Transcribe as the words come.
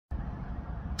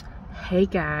Hey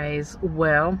guys,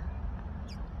 well,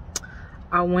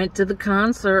 I went to the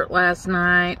concert last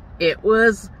night. It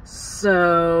was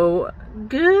so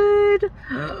good.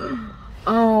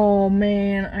 Oh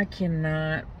man, I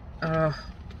cannot.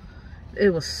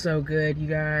 It was so good, you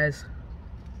guys.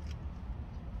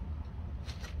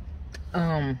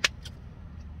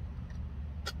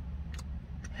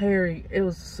 Harry, it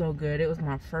was so good. It was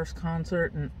my first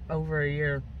concert in over a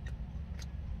year.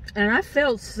 And I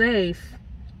felt safe.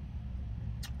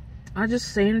 I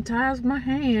just sanitized my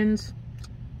hands.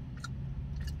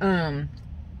 Man,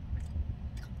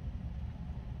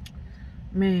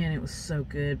 it was so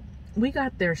good. We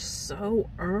got there so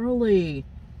early.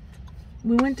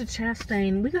 We went to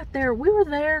Chastain. We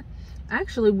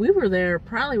were there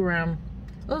probably around,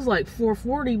 it was like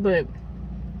 4:40, but,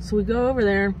 so we go over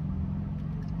there,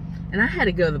 and I had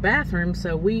to go to the bathroom,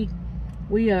 so we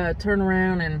turned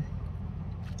around and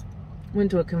went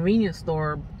to a convenience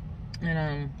store,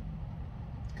 and,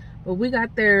 but we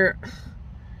got there,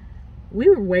 we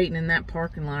were waiting in that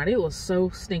parking lot. It was so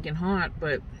stinking hot,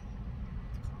 but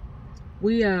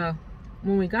when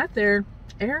we got there,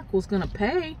 Eric was gonna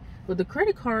pay with the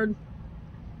credit card,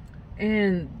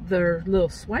 and their little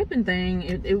swiping thing,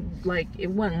 it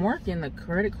wasn't working, the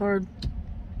credit card.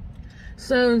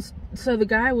 So the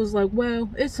guy was like, well,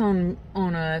 it's on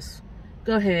us,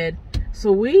 go ahead.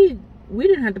 So we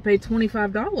didn't have to pay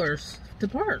 $25 to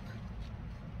park.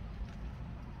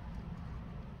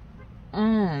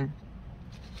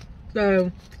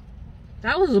 So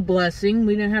that was a blessing.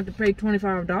 We didn't have to pay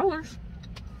 $25,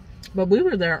 but we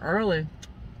were there early.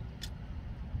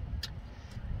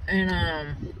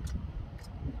 And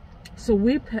so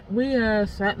we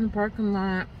sat in the parking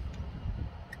lot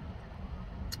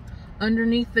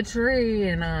underneath the tree,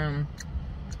 and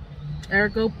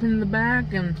Eric opened the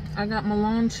back, and I got my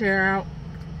lawn chair out,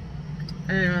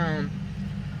 and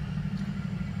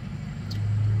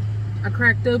I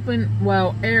cracked open,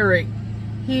 well, Eric,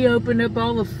 he opened up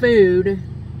all the food.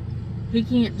 He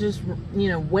can't just,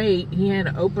 wait. He had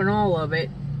to open all of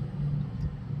it.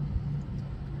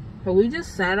 But we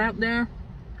just sat out there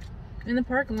in the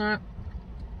parking lot.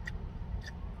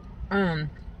 At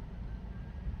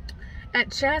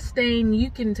Chastain, you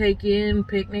can take in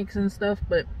picnics and stuff,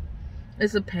 but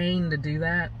it's a pain to do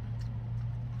that.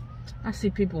 I see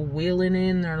people wheeling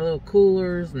in their little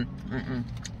coolers, and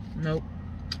nope.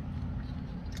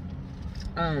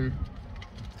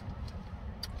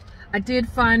 I did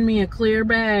find me a clear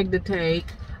bag to take.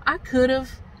 I could have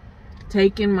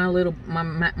taken my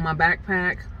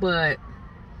backpack, but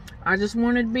I just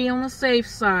wanted to be on the safe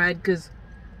side, because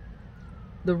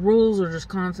the rules are just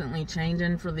constantly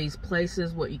changing for these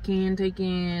places, what you can take in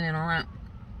and all that.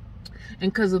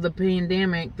 And because of the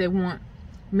pandemic, they want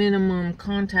minimum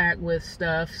contact with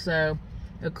stuff, so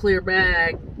a clear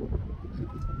bag.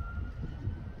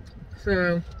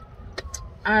 So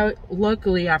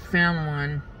luckily I found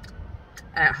one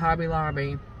at Hobby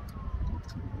Lobby,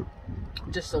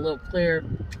 just a little clear,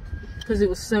 because it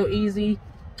was so easy.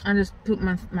 I just put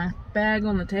my bag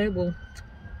on the table,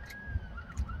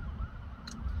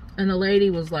 and the lady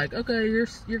was like, okay,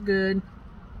 you're good.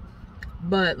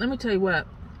 But let me tell you what,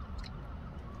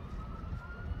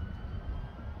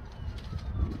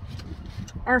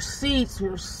 our seats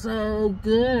were so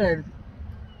good.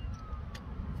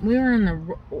 We were in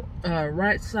the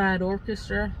right side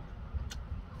orchestra.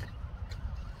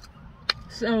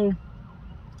 So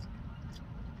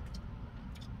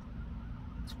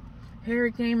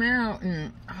Harry came out,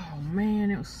 and oh man,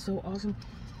 it was so awesome.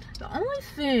 The only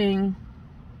thing,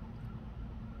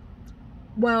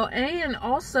 well, and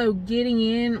also getting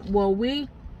in, well, we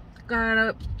got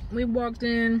up, we walked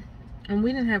in, and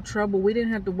we didn't have trouble. We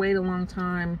didn't have to wait a long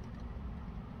time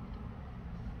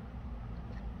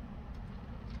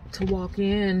to walk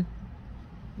in,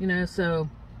 so,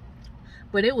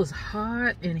 but it was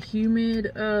hot and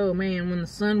humid. Oh man, when the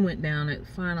sun went down, it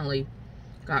finally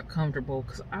got comfortable,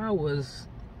 because I was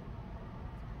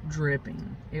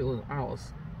dripping. I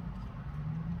was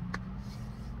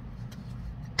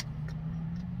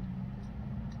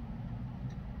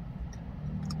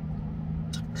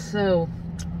so,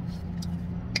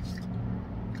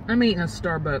 I'm eating a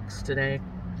Starbucks today.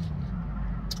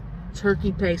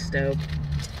 Turkey pesto.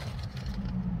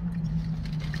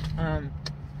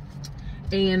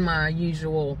 And my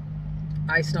usual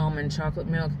iced almond chocolate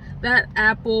milk. That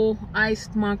apple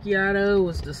iced macchiato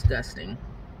was disgusting.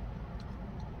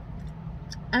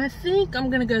 I think I'm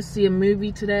gonna go see a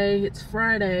movie today. It's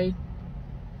Friday.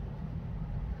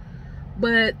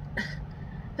 But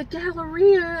the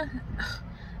Galleria,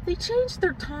 they changed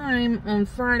their time on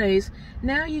Fridays.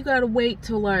 Now you gotta wait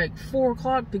till like 4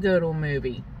 o'clock to go to a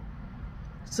movie.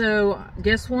 So,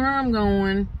 guess where I'm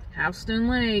going? Houston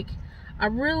Lake. I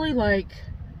really like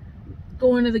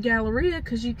going to the Galleria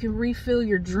because you can refill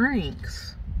your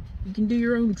drinks. You can do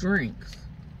your own drinks.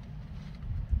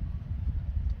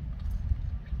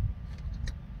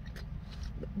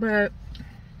 But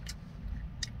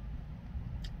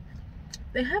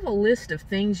they have a list of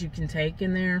things you can take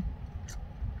in there.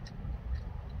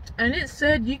 And it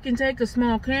said you can take a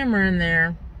small camera in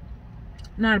there.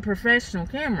 Not a professional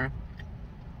camera.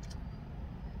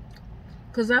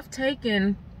 Because I've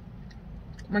taken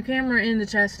my camera into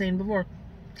Chastain before.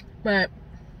 But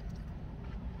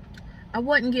I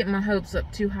wasn't getting my hopes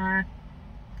up too high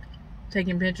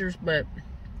taking pictures.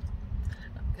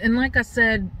 And like I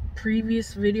said,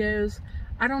 previous videos,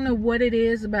 I don't know what it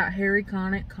is about Harry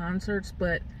Connick concerts,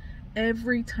 but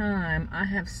every time I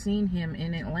have seen him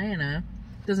in Atlanta,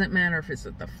 doesn't matter if it's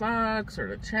at the Fox or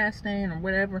the Chastain or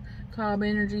whatever, Cobb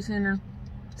Energy Center,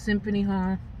 Symphony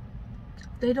Hall,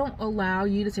 they don't allow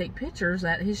you to take pictures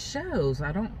at his shows.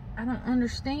 I don't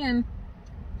understand.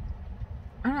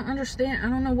 I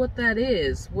don't know what that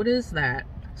is. What is that?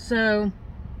 So,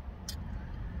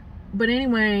 but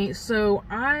anyway, so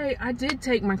I did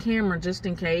take my camera just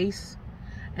in case.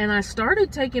 And I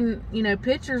started taking, you know,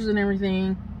 pictures and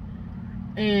everything.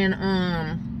 And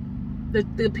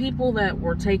the people that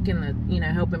were taking the, you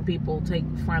know, helping people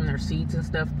find their seats and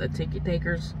stuff, the ticket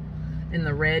takers in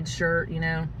the red shirt, you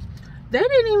know, they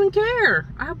didn't even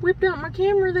care. I whipped out my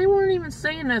camera. They weren't even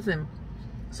saying nothing.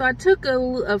 So I took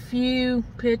a few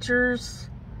pictures,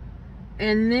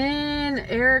 and then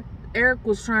Eric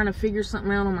was trying to figure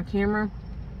something out on my camera.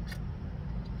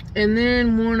 And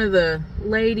then one of the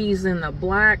ladies in the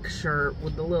black shirt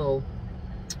with the little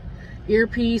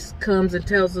earpiece comes and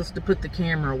tells us to put the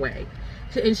camera away.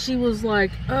 And she was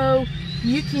like, oh,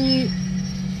 you can use...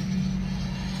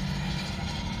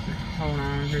 Hold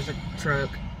on, there's a truck.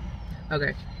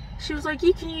 Okay. She was like,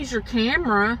 you can use your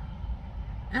camera.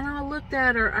 And I looked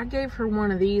at her. I gave her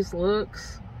one of these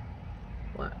looks.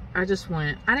 I just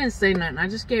went... I didn't say nothing. I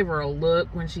just gave her a look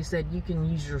when she said, you can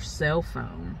use your cell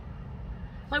phone.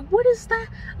 Like, what is that?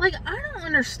 Like, I don't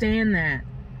understand that.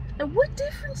 Like, what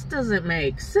difference does it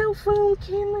make? Cell phone,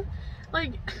 camera?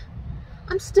 Like,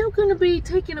 I'm still going to be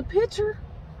taking a picture.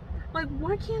 Like,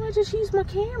 why can't I just use my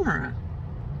camera?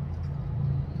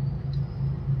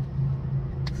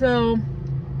 So,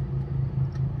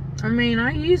 I mean,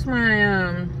 I use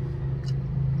my,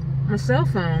 my cell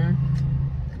phone.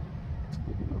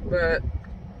 But,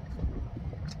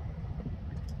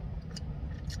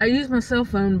 I use my cell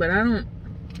phone, but I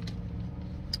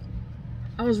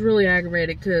was really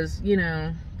aggravated because, you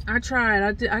know, I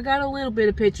tried. I got a little bit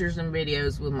of pictures and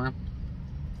videos with my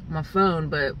phone,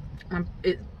 but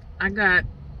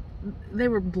they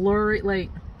were blurry, like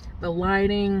the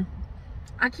lighting.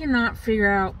 I cannot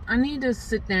figure out. I need to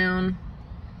sit down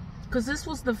because this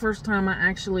was the first time I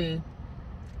actually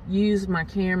used my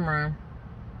camera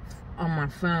on my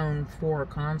phone for a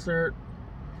concert.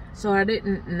 So I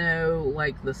didn't know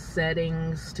like the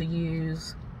settings to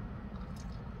use.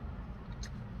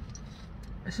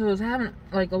 So I was having,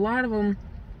 like, a lot of them,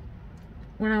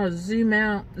 when I would zoom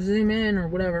out, zoom in, or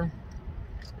whatever,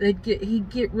 he'd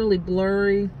get really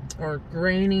blurry, or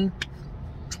grainy,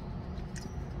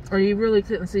 or you really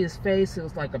couldn't see his face. It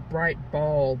was like a bright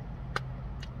ball.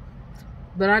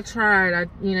 But I tried.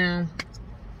 You know,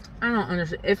 I don't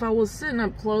understand. If I was sitting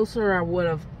up closer, I would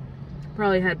have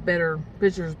probably had better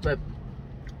pictures, but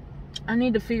I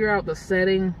need to figure out the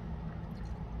settings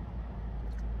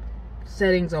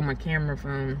on my camera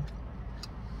phone.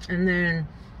 And then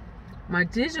my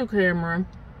digital camera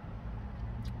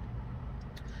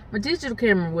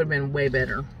would have been way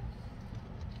better.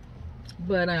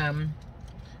 But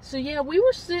so yeah, we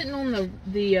were sitting on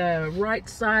the right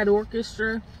side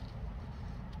orchestra.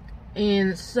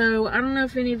 And so I don't know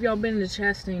if any of y'all been to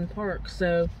Chastain Park,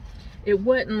 so it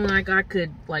wasn't like I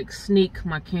could like sneak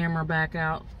my camera back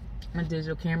out, my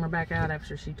digital camera back out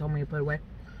after she told me to put it away.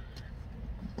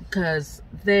 Because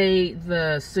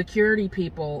the security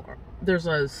people, there's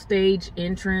a stage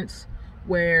entrance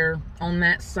where on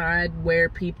that side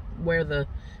where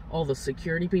all the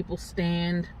security people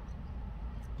stand,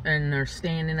 and they're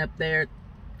standing up there.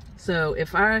 So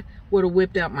if I would have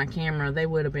whipped out my camera, they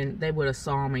would have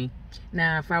saw me.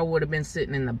 Now if I would have been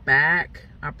sitting in the back,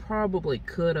 I probably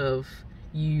could have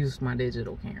used my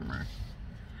digital camera.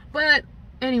 But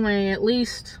anyway, at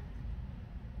least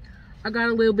I got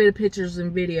a little bit of pictures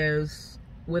and videos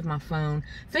with my phone.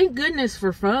 Thank goodness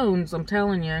for phones, I'm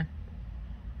telling you.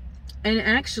 And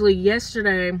actually,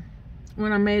 yesterday,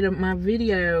 when I made my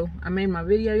video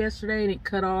yesterday, and it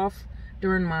cut off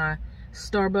during my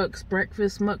Starbucks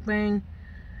breakfast mukbang.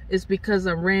 is because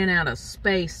I ran out of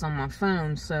space on my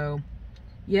phone. So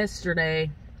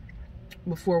yesterday,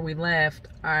 before we left,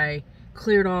 I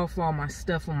cleared off all my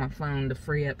stuff on my phone to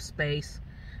free up space.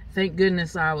 Thank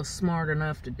goodness I was smart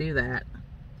enough to do that.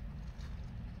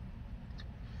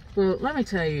 But let me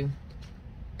tell you,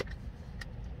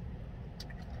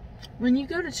 when you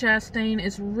go to Chastain,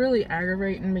 it's really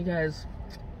aggravating because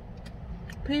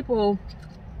people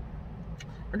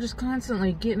are just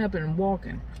constantly getting up and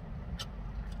walking.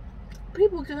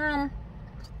 People come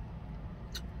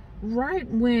right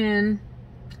when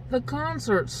the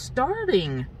concert's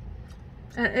starting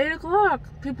at 8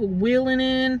 o'clock. People wheeling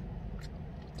in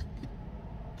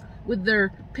with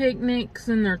their picnics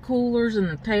and their coolers and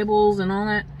the tables and all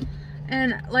that.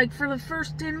 And like for the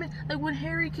first 10 minutes, like when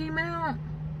Harry came out,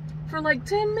 for like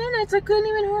 10 minutes, I couldn't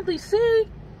even hardly see.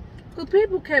 Because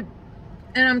people kept,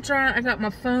 and I got my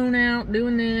phone out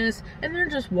doing this, and they're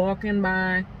just walking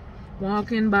by,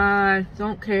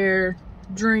 don't care,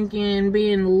 drinking,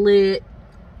 being lit.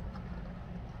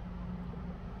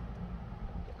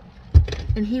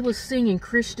 And he was singing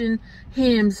Christian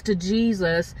hymns to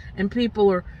Jesus, and people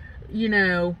are, you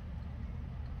know,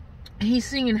 he's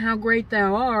singing How Great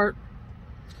Thou Art,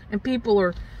 and people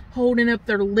are holding up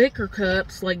their liquor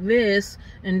cups like this,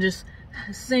 and just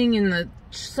singing the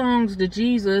songs to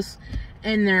Jesus,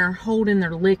 and they're holding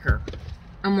their liquor.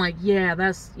 I'm like, yeah,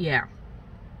 yeah.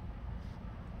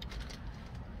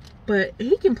 But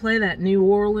he can play that New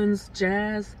Orleans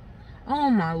jazz. Oh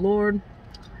my Lord.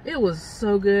 It was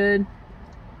so good.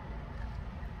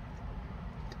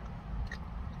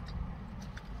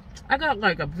 I got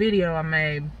like a video I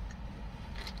made,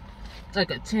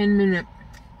 like a 10-minute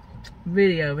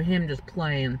video of him just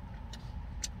playing.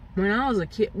 When I was a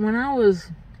kid, when I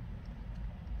was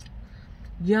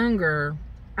younger,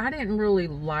 I didn't really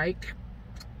like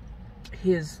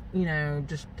his, you know,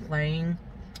 just playing.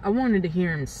 I wanted to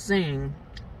hear him sing.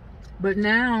 But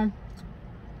now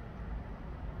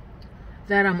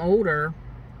that I'm older,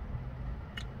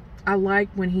 I like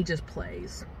when he just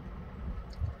plays.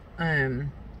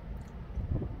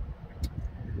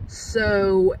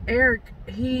 So Eric,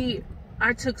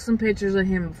 I took some pictures of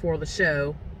him before the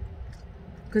show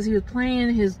because he was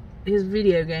playing his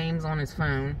video games on his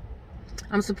phone.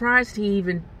 I'm surprised he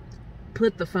even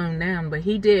put the phone down, but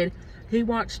he did. He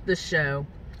watched the show.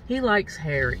 He likes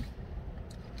Harry.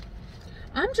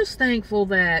 I'm just thankful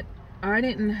that I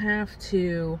didn't have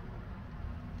to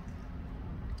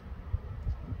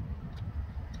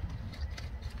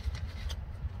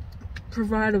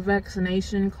provide a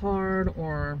vaccination card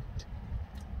or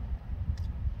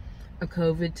a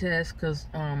COVID test, because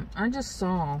I just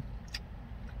saw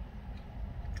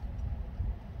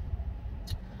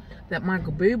that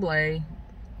Michael Bublé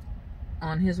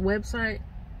on his website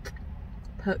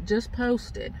just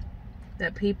posted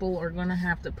that people are going to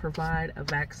have to provide a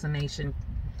vaccination,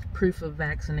 proof of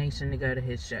vaccination, to go to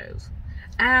his shows.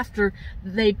 After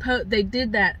they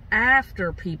did that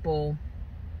after people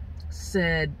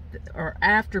said, or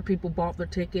after people bought their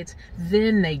tickets,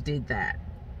 then they did that.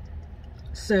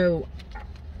 So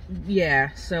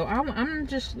yeah, so I'm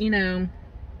just, you know,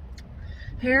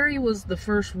 Harry was the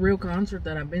first real concert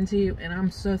that I've been to, and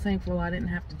I'm so thankful I didn't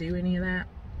have to do any of that.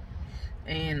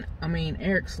 And I mean,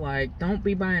 Eric's like, don't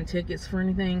be buying tickets for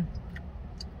anything.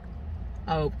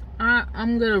 Oh,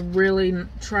 I'm gonna really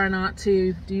try not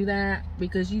to do that,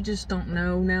 because you just don't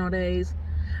know nowadays.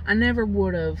 I never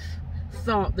would have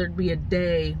thought there'd be a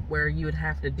day where you would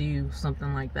have to do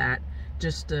something like that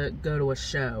just to go to a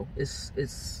show.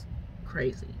 It's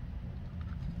crazy.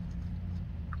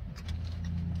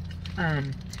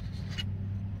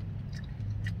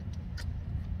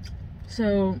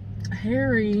 So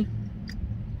Harry,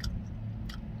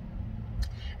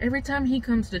 every time he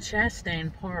comes to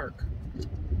Chastain Park,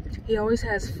 he always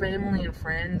has family and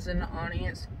friends in the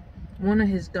audience. One of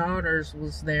his daughters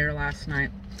was there last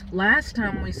night. Last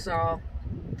time we saw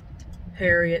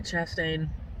Harry at Chastain,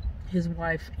 his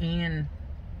wife and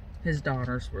his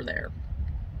daughters were there.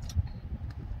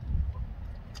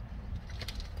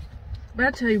 But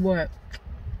I tell you what,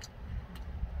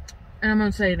 and I'm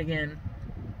going to say it again,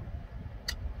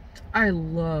 I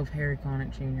love Harry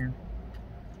Connick Jr.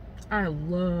 I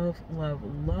love,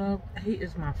 he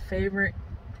is my favorite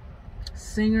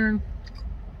singer.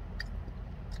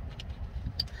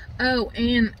 Oh,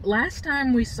 and last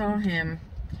time we saw him,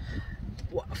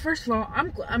 first of all,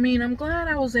 I'm glad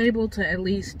I was able to at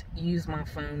least use my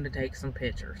phone to take some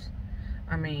pictures.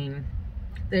 I mean,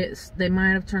 they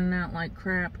might have turned out like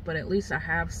crap, but at least I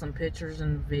have some pictures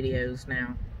and videos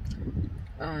now.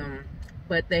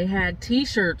 But they had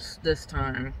t-shirts this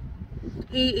time,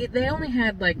 They only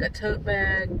had like a tote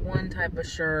bag, one type of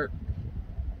shirt,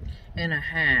 and a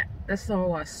hat. That's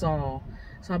all I saw.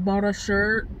 So I bought a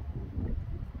shirt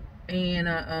and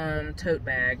a tote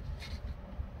bag.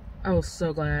 I was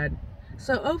so glad.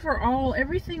 So overall,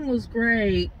 everything was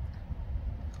great.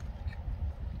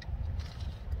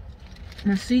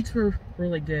 My seats were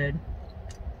really good.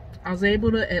 I was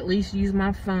able to at least use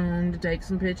my phone to take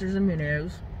some pictures and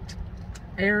videos.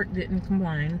 Eric didn't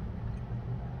complain.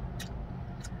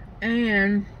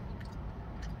 And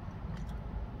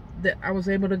that I was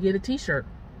able to get a t-shirt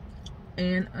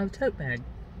and a tote bag.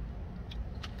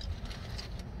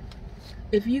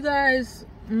 If you guys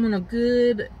want a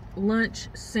good lunch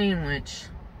sandwich,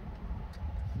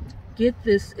 get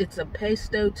this. It's a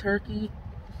pesto turkey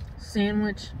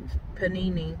sandwich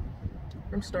panini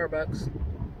from Starbucks.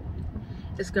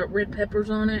 It's got red peppers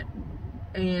on it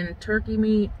and turkey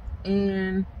meat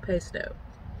and pesto.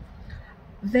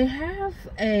 They have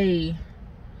a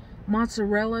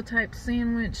mozzarella type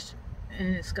sandwich,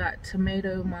 and it's got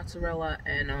tomato, mozzarella,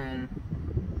 and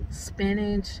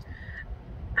spinach.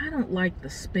 I don't like the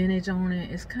spinach on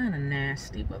it. It's kind of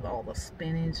nasty with all the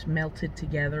spinach melted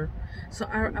together. So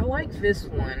I like this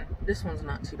one. This one's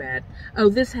not too bad. Oh,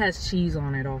 this has cheese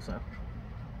on it also.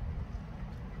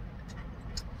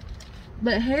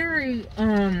 But Harry,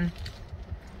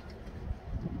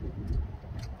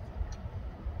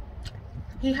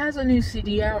 he has a new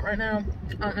CD out right now.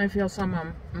 I don't know if y'all saw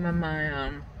my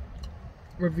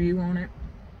review on it.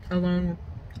 Alone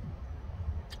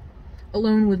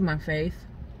with My Faith.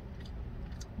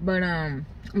 But I'm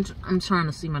trying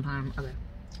to see my time. Okay.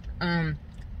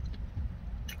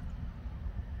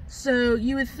 So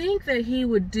you would think that he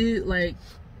would do like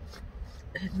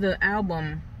the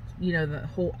album, you know, the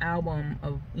whole album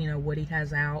of, you know, what he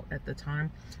has out at the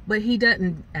time, but he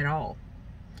doesn't at all.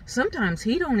 Sometimes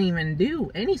he don't even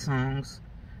do any songs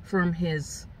from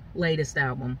his latest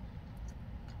album,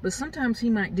 but sometimes he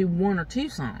might do one or two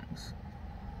songs,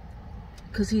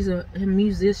 because he's a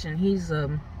musician. He's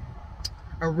a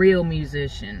real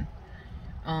musician.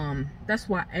 That's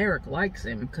why Eric likes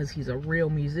him, because he's a real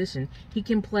musician. He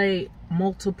can play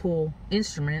multiple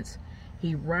instruments.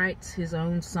 He writes his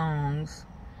own songs.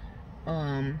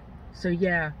 So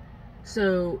yeah,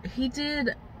 so he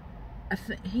did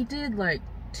like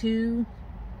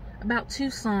about two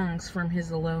songs from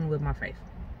his Alone with My Faith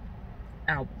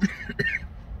album.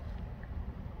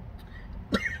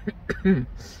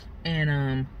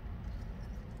 And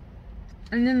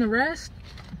then the rest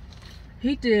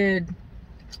he did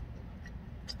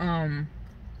from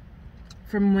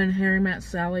When Harry Met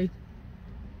Sally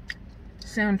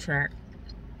soundtrack.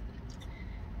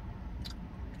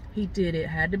 He did It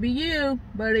Had to Be You,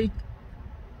 buddy.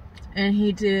 And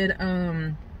he did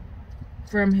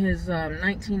from his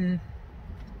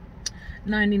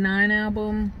 1999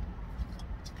 album,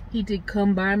 he did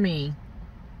Come By Me.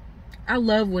 I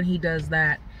love when he does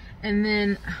that. And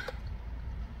then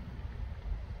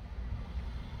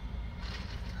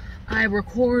I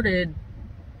recorded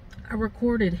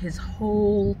his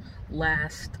whole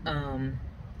last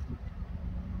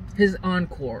his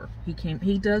encore.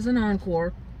 He does an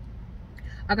encore.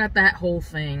 I got that whole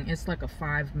thing. It's like a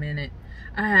 5-minute.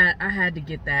 I had to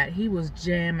get that. He was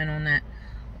jamming on that.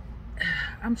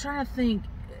 I'm trying to think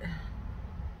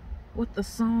what the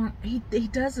song. He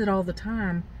does it all the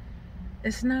time.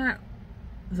 It's not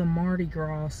the Mardi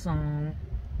Gras song.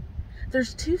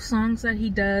 There's two songs that he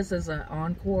does as an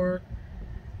encore.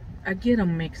 I get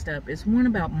them mixed up. It's one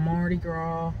about Mardi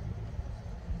Gras,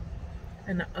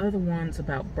 and the other one's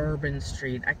about Bourbon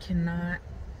Street. I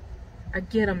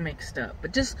get them mixed up.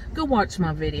 But just go watch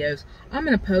my videos. I'm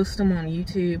going to post them on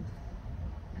YouTube.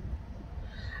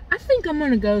 I think I'm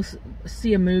going to go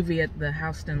see a movie at the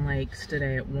Houston Lakes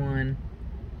today at 1.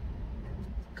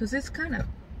 Because it's kind of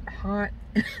hot.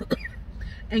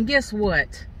 And guess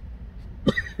what?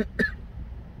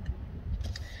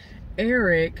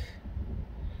 Eric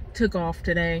took off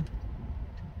today.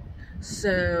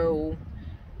 So,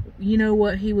 you know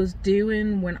what he was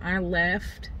doing when I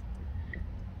left?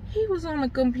 He was on the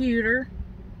computer,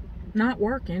 not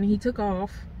working. He took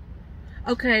off.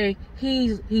 Okay,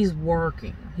 he's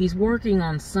working. He's working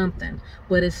on something,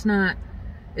 but it's not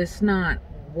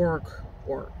work.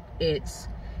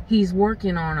 He's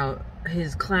working on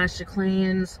his Clash of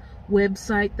Clans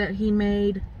website that he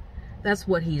made. That's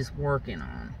what he's working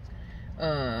on.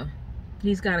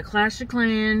 He's got a Clash of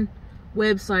Clan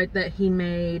website that he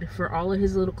made for all of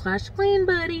his little Clash of Clan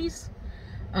buddies.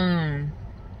 And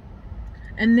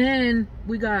then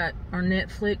we got our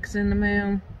Netflix in the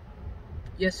mail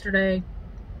yesterday.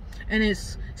 And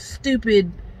it's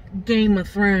stupid Game of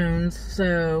Thrones.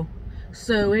 So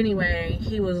So anyway,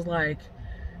 he was like,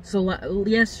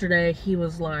 yesterday he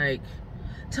was like,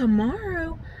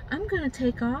 tomorrow I'm gonna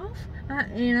take off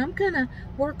and I'm gonna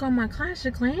work on my Clash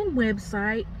of Clans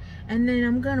website, and then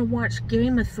I'm gonna watch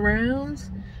Game of Thrones,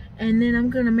 and then I'm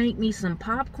gonna make me some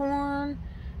popcorn,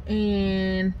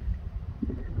 and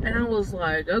I was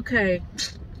like, okay,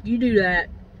 you do that,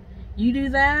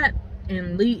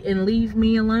 and leave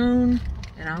me alone,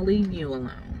 and I'll leave you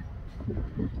alone.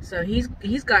 So he's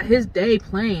got his day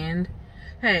planned.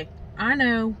 Hey, I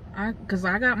know, because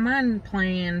I got mine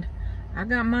planned. I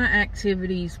got my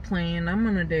activities planned. I'm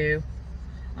gonna do.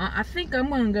 I think I'm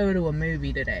gonna go to a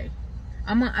movie today.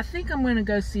 I think I'm gonna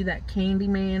go see that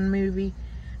Candyman movie,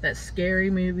 that scary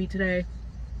movie today.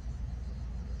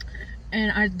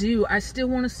 And I still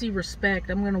want to see Respect.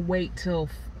 I'm gonna wait till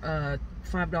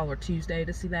 $5 Tuesday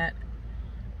to see that.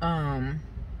 But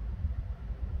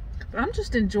I'm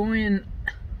just enjoying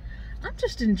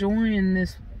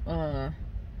this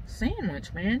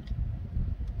sandwich, man.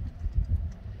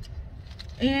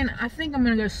 And I think I'm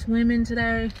gonna go swimming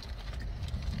today.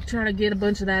 Try to get a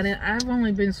bunch of that in. I've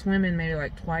only been swimming maybe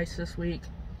like twice this week.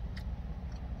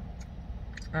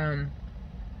 I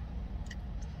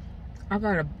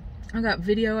got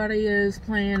video ideas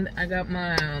planned. I got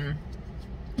my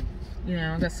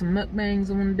I got some mukbangs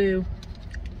I want to do.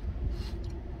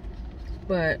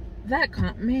 But that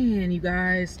man, you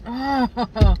guys,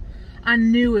 oh, I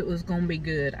knew it was gonna be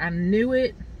good. I knew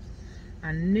it.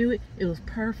 It was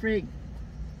perfect.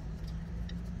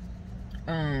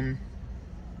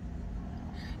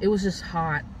 It was just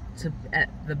hot at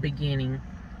the beginning.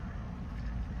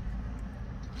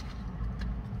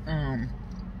 And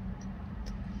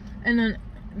then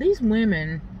these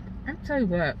women, I'll tell you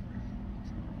what,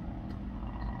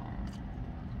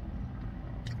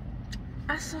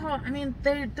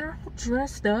 they're all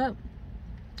dressed up.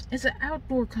 It's an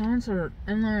outdoor concert,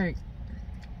 and like,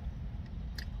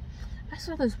 I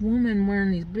saw this woman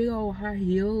wearing these big old high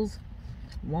heels,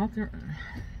 walking.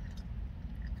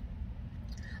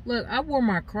 Look, I wore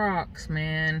my Crocs,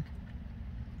 man,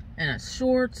 and a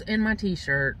shorts and my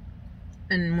t-shirt.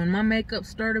 And when my makeup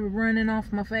started running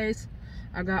off my face,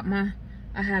 I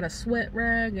had a sweat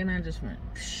rag, and I just went,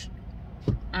 psh,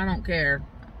 I don't care.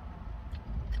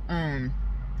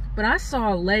 But I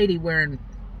saw a lady wearing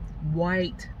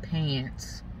white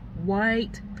pants.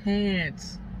 White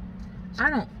pants. I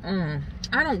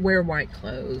don't wear white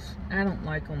clothes. I don't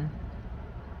like them.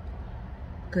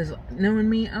 Because knowing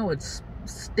me, I would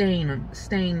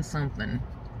stain something.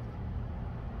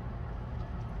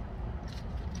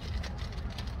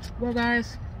 Well,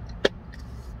 guys,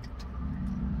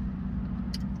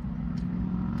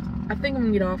 I think I'm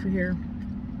gonna get off of here.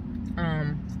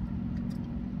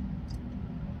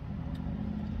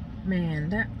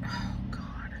 Man, oh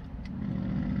God,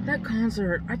 that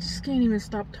concert, I just can't even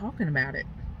stop talking about it.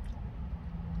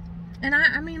 And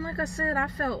I mean, like I said, I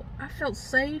felt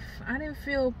safe. I didn't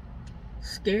feel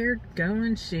scared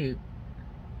going. Shoot,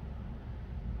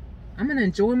 I'm gonna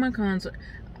enjoy my concert.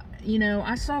 You know,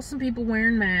 I saw some people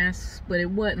wearing masks, but it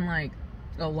wasn't like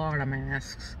a lot of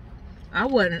masks. I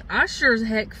sure as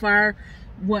heck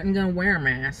wasn't gonna wear a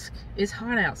mask. It's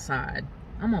hot outside.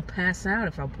 I'm gonna pass out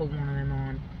if I put one of them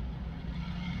on.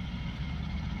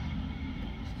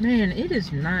 Man, it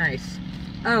is nice.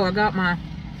 Oh, I got my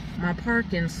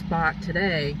parking spot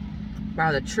today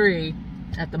by the tree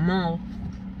at the mall.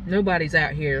 Nobody's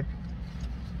out here.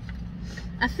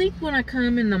 I think when I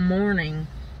come in the morning,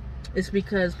 it's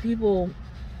because people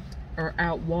are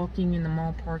out walking in the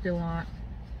mall parking lot.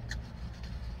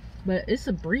 But it's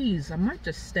a breeze. I might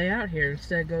just stay out here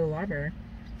instead of go to the library.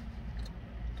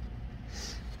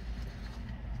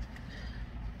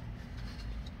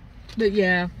 But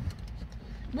yeah,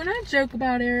 when I joke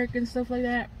about Eric and stuff like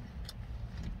that,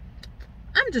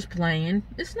 I'm just playing.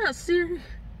 It's not serious.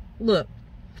 Look,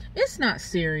 it's not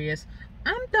serious.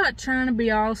 I'm not trying to be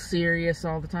all serious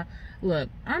all the time. Look,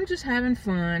 I'm just having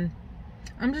fun.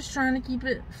 I'm just trying to keep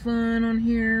it fun on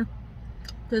here.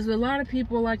 Because a lot of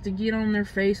people like to get on their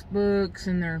Facebooks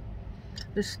and their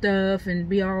stuff and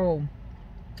be all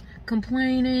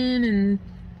complaining and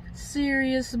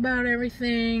serious about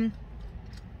everything.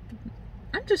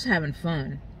 I'm just having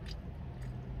fun.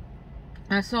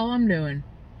 That's all I'm doing.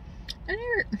 And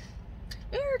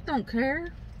Eric don't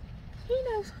care.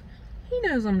 He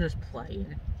knows I'm just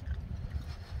playing.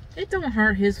 It don't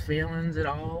hurt his feelings at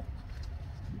all.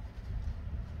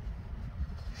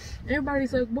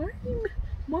 Everybody's like, why are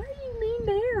you mean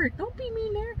to Eric? Don't be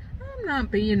mean to Eric. I'm not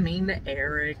being mean to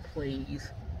Eric,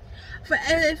 please.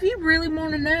 If you really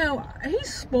want to know,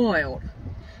 he's spoiled.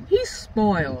 He's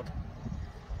spoiled.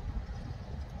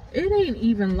 It ain't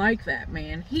even like that,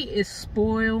 man. He is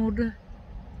spoiled.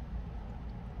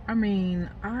 I mean,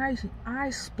 I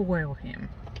spoil him.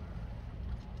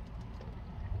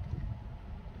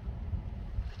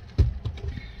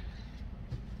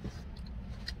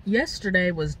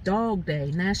 Yesterday was Dog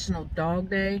Day, National Dog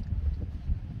Day.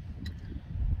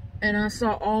 And I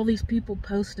saw all these people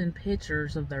posting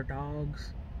pictures of their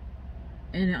dogs.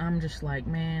 And I'm just like,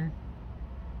 man,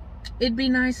 it'd be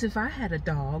nice if I had a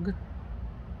dog.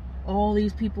 All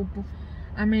these people,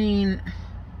 I mean,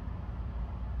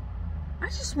 I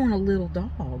just want a little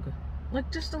dog.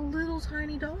 Like, just a little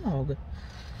tiny dog.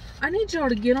 I need y'all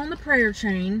to get on the prayer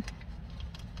chain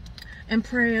and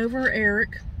pray over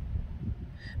Eric.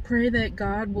 Pray that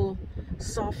God will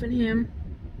soften him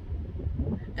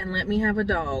and let me have a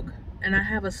dog. And I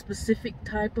have a specific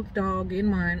type of dog in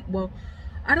mind. Well,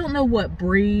 I don't know what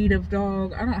breed of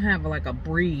dog. I don't have like a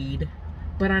breed,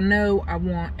 but I know I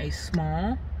want a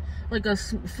small, like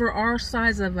for our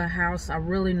size of a house, I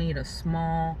really need a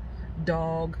small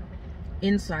dog,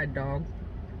 inside dog.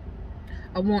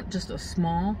 I want just a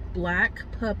small black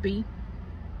puppy,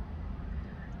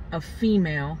 a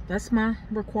female. That's my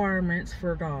requirements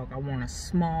for a dog. I want a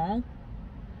small,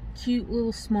 cute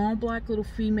little small black little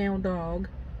female dog,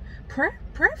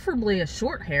 preferably a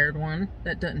short-haired one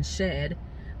that doesn't shed,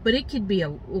 but it could be a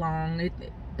long,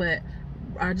 but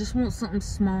I just want something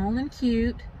small and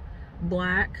cute,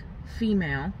 black,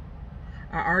 female.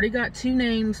 I already got 2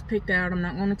 names picked out. I'm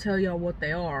not going to tell y'all what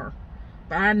they are,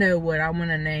 but I know what I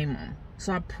want to name them.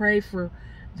 So I pray for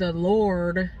the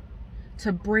Lord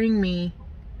to bring me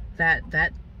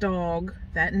that dog,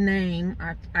 that name.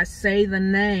 I say the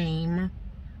name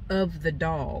of the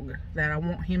dog that I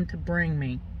want him to bring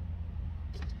me.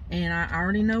 And I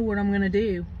already know what I'm going to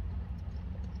do.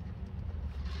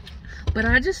 But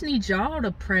I just need y'all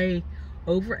to pray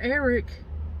over Eric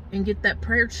and get that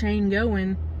prayer chain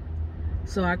going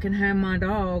so I can have my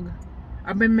dog.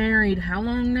 I've been married how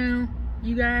long now,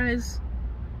 you guys?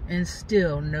 And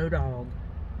still no dog.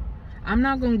 I'm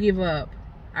not going to give up.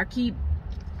 I keep,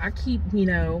 you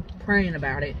know, praying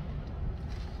about it.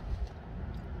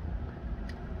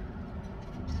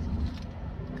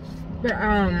 But,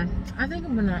 I think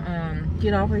I'm gonna,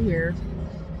 get off of here.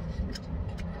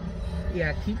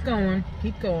 Yeah, keep going.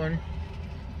 Keep going.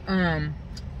 I'm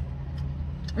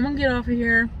gonna get off of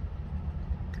here.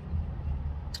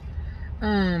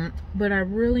 But I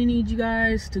really need you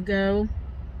guys to go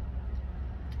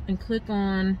and click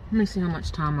on, let me see how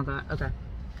much time I got. Okay.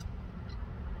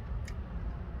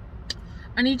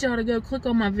 I need y'all to go click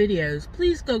on my videos.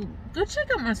 Please go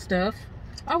check out my stuff.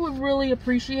 I would really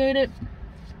appreciate it.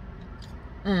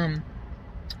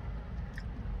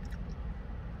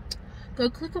 Go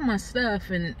click on my stuff,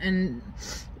 and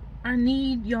I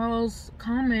need y'all's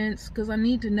comments, because I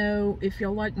need to know if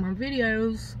y'all like my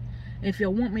videos, if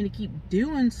y'all want me to keep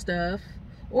doing stuff,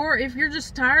 or if you're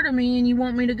just tired of me and you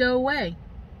want me to go away.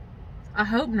 I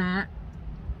hope not.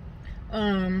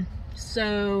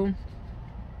 So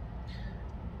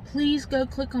please go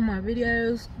click on my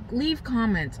videos, leave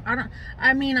comments.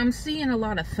 I'm seeing a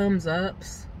lot of thumbs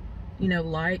ups, you know,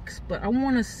 likes, but I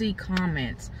want to see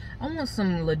comments. I want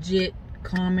some legit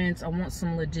comments. I want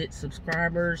some legit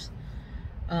subscribers.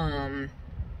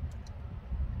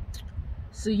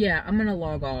 So yeah, I'm gonna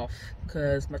log off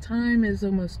because my time is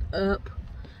almost up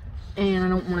and I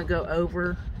don't want to go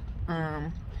over.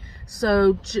 And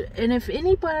if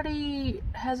anybody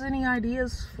has any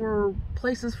ideas for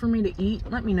places for me to eat,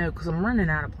 let me know, because I'm running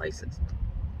out of places.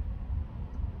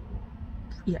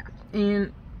 Yeah,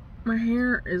 and my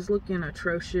hair is looking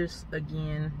atrocious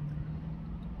again,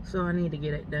 so I need to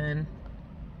get it done.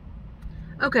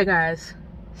 Okay, guys,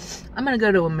 I'm gonna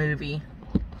go to a movie,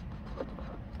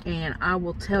 and I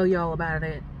will tell y'all about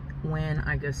it when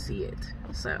I go see it.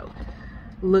 So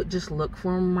just look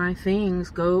for my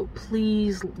things.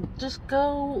 Please just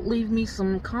go leave me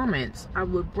some comments. I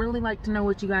would really like to know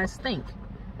what you guys think.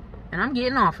 And I'm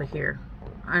getting off of here,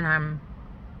 and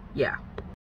yeah.